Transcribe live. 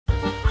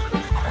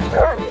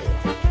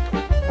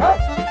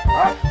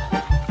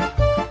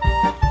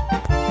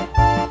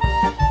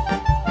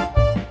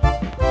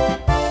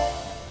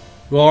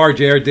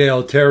Large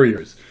Airedale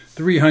Terriers,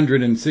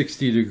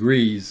 360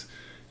 degrees,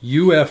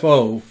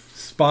 UFO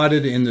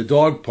spotted in the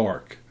dog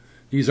park.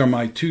 These are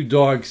my two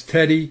dogs,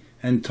 Teddy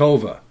and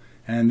Tova.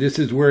 And this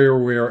is where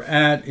we're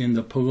at in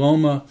the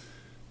Paloma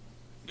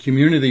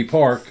Community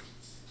Park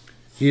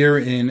here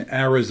in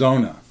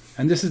Arizona.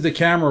 And this is the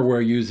camera we're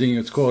using.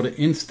 It's called an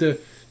Insta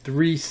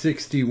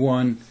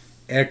 361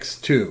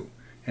 X2.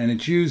 And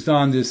it's used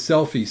on this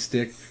selfie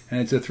stick,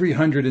 and it's a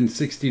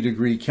 360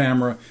 degree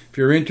camera. If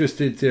you're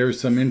interested, there's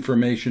some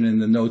information in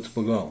the notes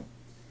below.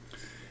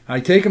 I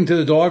take them to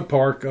the dog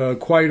park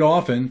quite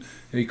often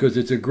because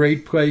it's a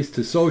great place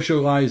to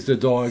socialize the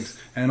dogs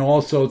and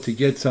also to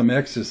get some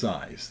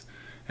exercise.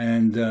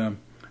 And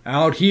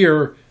out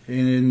here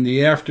in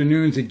the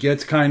afternoons it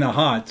gets kind of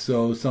hot,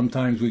 so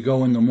sometimes we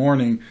go in the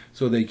morning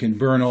so they can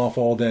burn off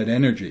all that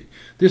energy.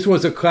 This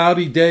was a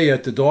cloudy day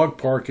at the dog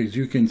park, as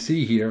you can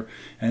see here,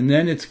 and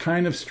then it's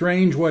kind of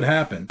strange what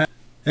happened.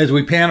 As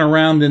we pan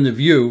around in the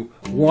view,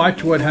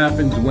 watch what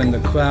happens when the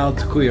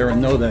clouds clear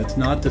and know that's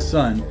not the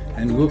sun,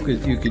 and look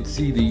if you could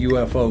see the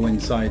UFO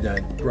inside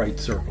that bright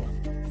circle.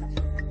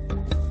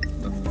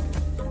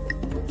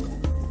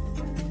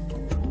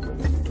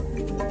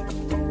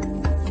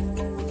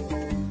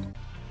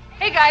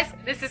 Hey guys,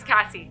 this is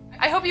Cassie.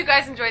 I hope you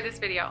guys enjoyed this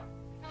video.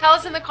 Tell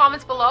us in the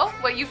comments below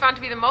what you found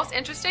to be the most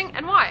interesting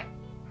and why.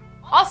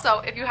 Also,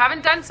 if you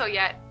haven't done so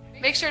yet,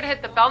 make sure to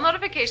hit the bell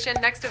notification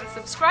next to the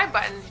subscribe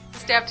button to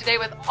stay up to date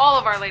with all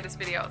of our latest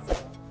videos.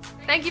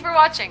 Thank you for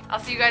watching. I'll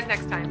see you guys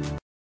next time.